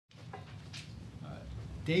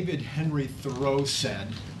David Henry Thoreau said,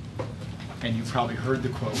 and you probably heard the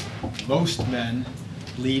quote, "Most men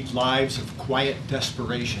lead lives of quiet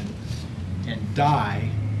desperation and die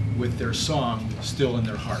with their song still in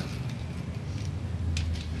their heart."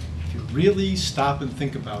 If you really stop and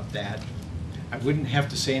think about that, I wouldn't have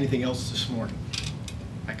to say anything else this morning.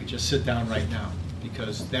 I could just sit down right now,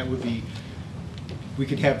 because that would be, we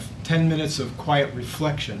could have 10 minutes of quiet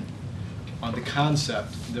reflection on the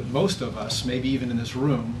concept that most of us, maybe even in this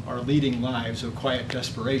room, are leading lives of quiet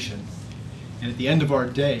desperation. And at the end of our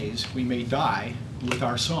days, we may die with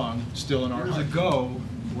our song still in our heart. Years ago,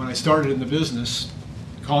 when I started in the business,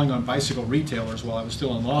 calling on bicycle retailers while I was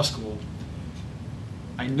still in law school,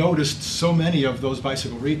 I noticed so many of those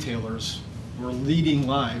bicycle retailers were leading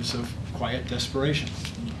lives of quiet desperation.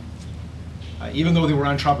 Even though they were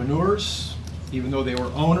entrepreneurs, even though they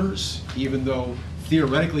were owners, even though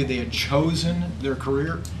theoretically they had chosen their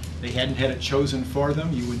career, they hadn't had it chosen for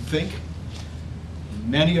them, you would think.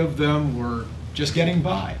 Many of them were just getting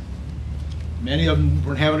by. Many of them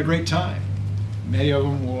weren't having a great time. Many of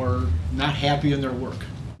them were not happy in their work.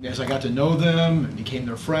 As I got to know them and became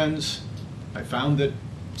their friends, I found that,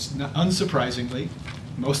 unsurprisingly,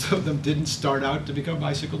 most of them didn't start out to become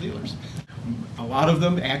bicycle dealers. A lot of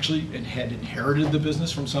them actually had inherited the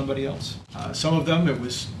business from somebody else. Some of them, it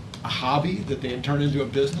was a hobby that they had turned into a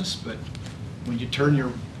business, but when you turn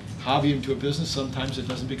your hobby into a business, sometimes it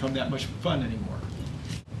doesn't become that much fun anymore.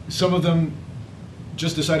 Some of them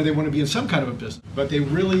just decided they want to be in some kind of a business, but they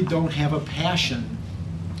really don't have a passion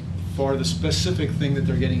for the specific thing that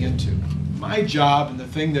they're getting into. My job, and the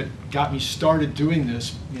thing that got me started doing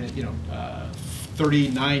this,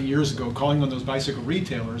 39 years ago, calling on those bicycle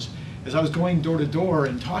retailers, as I was going door to door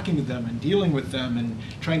and talking to them and dealing with them and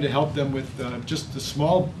trying to help them with just the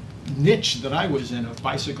small niche that I was in of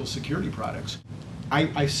bicycle security products,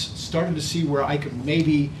 I started to see where I could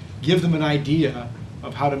maybe give them an idea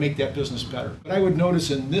of how to make that business better. But I would notice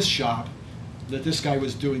in this shop that this guy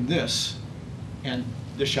was doing this, and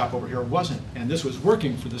this shop over here wasn't, and this was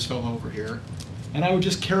working for this fellow over here, and I would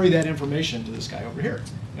just carry that information to this guy over here.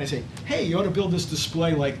 And I'd say, hey, you ought to build this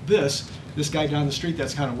display like this guy down the street,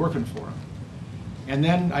 that's kind of working for him. And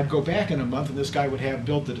then I'd go back in a month and this guy would have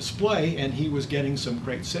built the display and he was getting some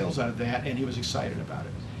great sales out of that and he was excited about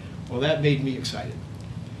it. Well, that made me excited.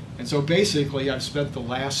 And so basically I've spent the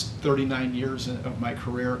last 39 years of my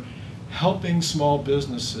career helping small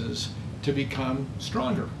businesses to become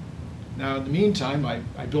stronger. Now in the meantime,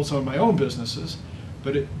 I built some of my own businesses,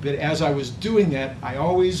 but as I was doing that, I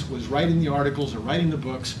always was writing the articles or writing the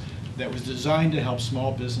books that was designed to help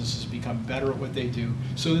small businesses become better at what they do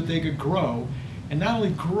so that they could grow, and not only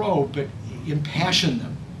grow, but impassion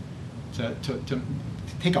them, to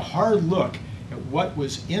take a hard look at what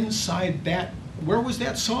was inside that. Where was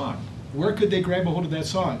that song? Where could they grab a hold of that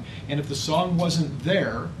song? And if the song wasn't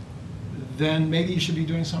there, then maybe you should be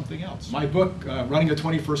doing something else. My book, Running a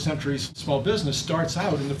 21st Century Small Business, starts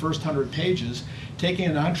out in the first 100 pages taking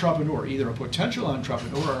an entrepreneur, either a potential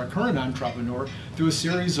entrepreneur or a current entrepreneur, through a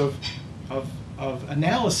series of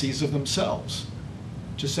analyses of themselves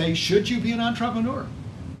to say, should you be an entrepreneur?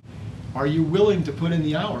 Are you willing to put in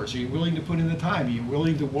the hours? Are you willing to put in the time? Are you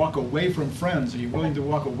willing to walk away from friends? Are you willing to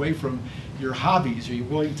walk away from your hobbies? Are you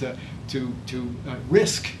willing to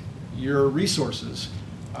risk your resources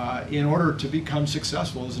in order to become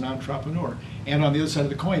successful as an entrepreneur? And on the other side of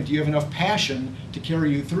the coin, do you have enough passion to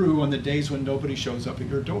carry you through on the days when nobody shows up at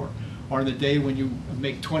your door? Or on the day when you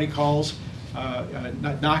make 20 calls,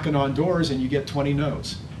 knocking on doors, and you get 20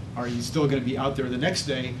 no's? Are you still going to be out there the next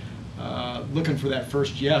day looking for that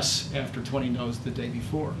first yes after 20 no's the day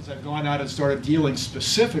before? As I've gone out and started dealing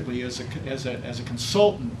specifically as a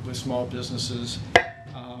consultant with small businesses,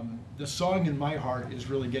 the song in my heart is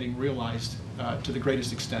really getting realized to the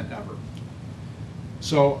greatest extent ever.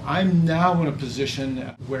 So I'm now in a position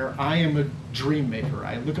where I am a dream maker.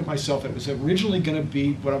 I look at myself, it was originally going to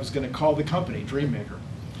be what I was going to call the company, Dream Maker.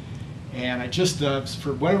 And I just,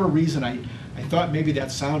 for whatever reason, I thought maybe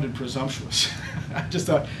that sounded presumptuous. I just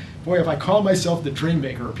thought, boy, if I call myself the Dream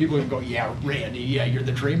Maker, people would go, yeah, Randy, yeah, you're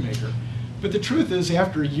the Dream Maker. But the truth is,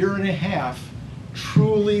 after a year and a half,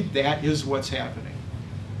 truly that is what's happening.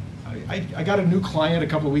 I got a new client a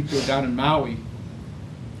couple of weeks ago down in Maui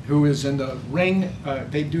who is in the ring,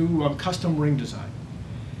 they do custom ring design.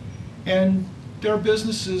 And their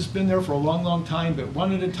business has been there for a long, long time, but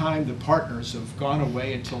one at a time the partners have gone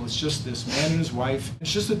away until it's just this man and his wife.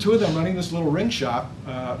 It's just the two of them running this little ring shop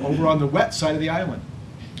over on the wet side of the island.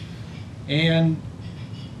 And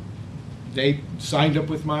they signed up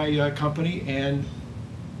with my company, and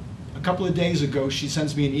a couple of days ago she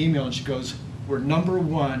sends me an email and she goes, we're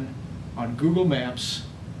 #1 on Google Maps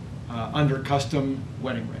under custom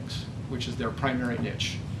wedding rings, which is their primary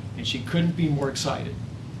niche. And she couldn't be more excited.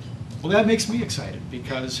 Well, that makes me excited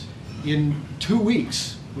because in 2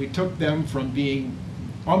 weeks, we took them from being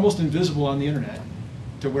almost invisible on the internet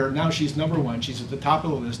to where now she's #1. She's at the top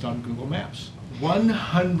of the list on Google Maps.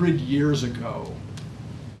 100 years ago,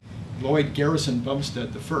 Lloyd Garrison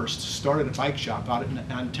Bumstead I started a bike shop out in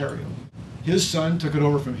Ontario. His son took it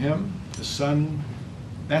over from him.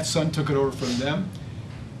 That son took it over from them.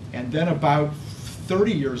 And then about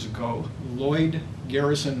 30 years ago, Lloyd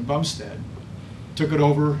Garrison Bumstead took it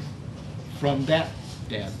over from that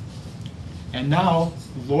dad. And now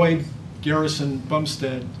Lloyd Garrison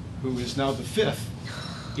Bumstead, who is now the 5th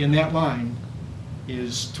in that line,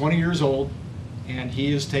 is 20 years old, and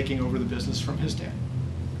he is taking over the business from his dad.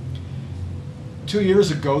 2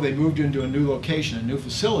 years ago, they moved into a new location, a new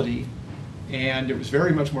facility, and it was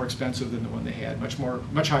very much more expensive than the one they had,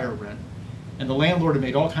 much higher rent. And the landlord had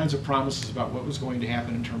made all kinds of promises about what was going to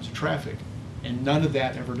happen in terms of traffic, and none of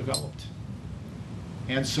that ever developed.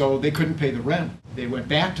 And so they couldn't pay the rent. They went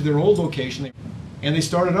back to their old location, and they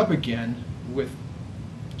started up again with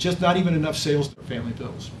just not even enough sales to their family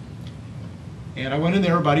bills. And I went in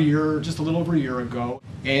there about a year, just a little over a year ago,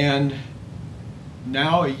 and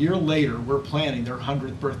now a year later, we're planning their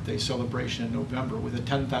 100th birthday celebration in November with a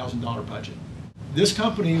 $10,000 budget. This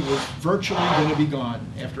company was virtually going to be gone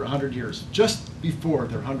after 100 years, just before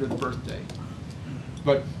their 100th birthday.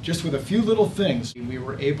 But just with a few little things, we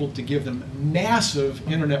were able to give them massive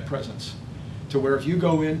internet presence to where if you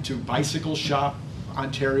go into Bicycle Shop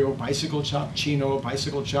Ontario, Bicycle Shop Chino,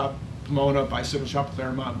 Bicycle Shop Pomona, Bicycle Shop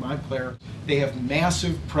Claremont, Montclair, they have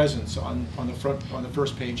massive presence on the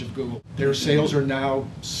first page of Google. Their sales are now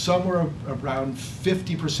somewhere around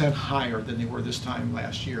 50% higher than they were this time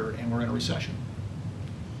last year, and we're in a recession.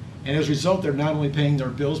 And as a result, they're not only paying their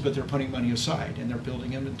bills, but they're putting money aside and they're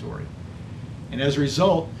building inventory. And as a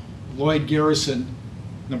result, Lloyd Garrison,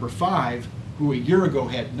 #5, who a year ago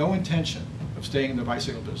had no intention of staying in the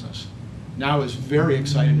bicycle business, now is very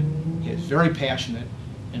excited, he is very passionate,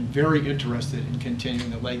 and very interested in continuing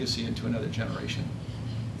the legacy into another generation.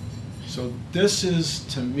 So this is,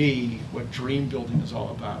 to me, what dream building is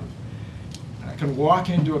all about. I can walk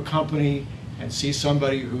into a company and see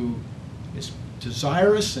somebody who is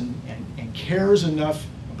desirous and cares enough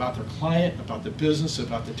about their client, about the business,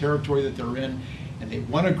 about the territory that they're in, and they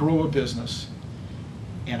want to grow a business.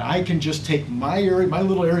 And I can just take my area, my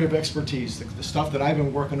little area of expertise, the stuff that I've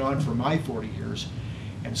been working on for my 40 years,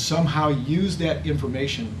 and somehow use that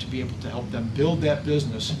information to be able to help them build that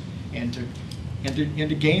business and to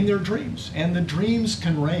gain their dreams. And the dreams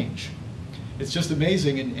can range. It's just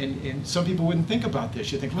amazing, and some people wouldn't think about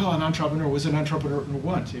this. You think, well, an entrepreneur, what does an entrepreneur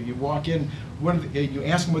want? You walk in, you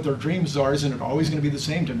ask them what their dreams are. Isn't it always going to be the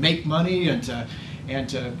same? To make money and to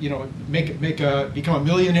become a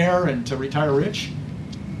millionaire and to retire rich?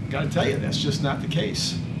 Got to tell you, that's just not the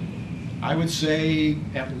case. I would say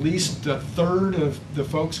at least a third of the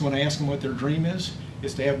folks, when I ask them what their dream is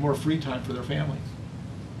to have more free time for their family.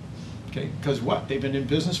 Okay, because what? They've been in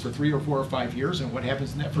business for 3 or 4 or 5 years, and what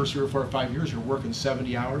happens in that first 3 or 4 or 5 years? You're working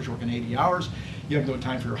 70 hours, you're working 80 hours. You have no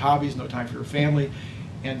time for your hobbies, no time for your family,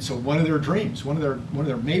 and so one of their dreams, one of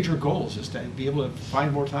their major goals, is to be able to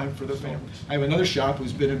find more time for their families. I have another shop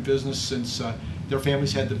who's been in business since their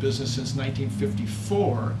families had the business since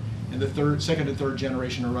 1954, and the second and third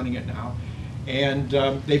generation are running it now, and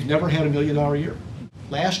they've never had $1 million a year.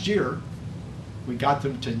 Last year, we got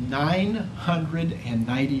them to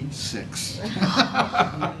 996.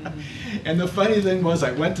 And the funny thing was,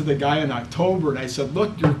 I went to the guy in October and I said,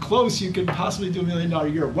 look, you're close, you could possibly do $1 million a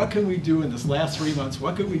year. What can we do in this last 3 months?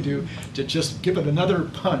 What could we do to just give it another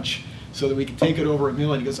punch so that we can take it over $1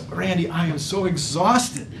 million? He goes, Randy, I am so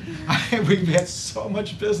exhausted. We've had so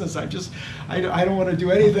much business. I don't want to do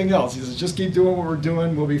anything else. He says, just keep doing what we're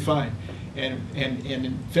doing, we'll be fine. And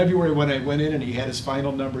in February, when I went in and he had his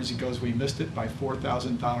final numbers, he goes, we missed it by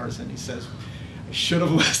 $4,000. And he says, I should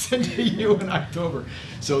have listened to you in October.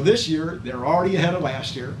 So this year, they're already ahead of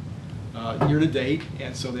last year, year to date.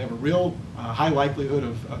 And so they have a real high likelihood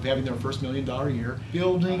of having their first $1 million a year.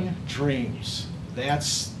 Building dreams.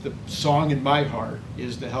 That's the song in my heart,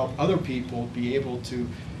 is to help other people be able to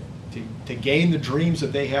gain the dreams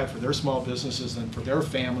that they have for their small businesses and for their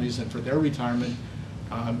families and for their retirement.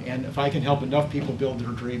 And if I can help enough people build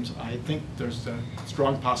their dreams, I think there's a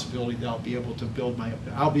strong possibility that I'll be able to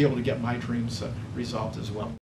get my dreams resolved as well.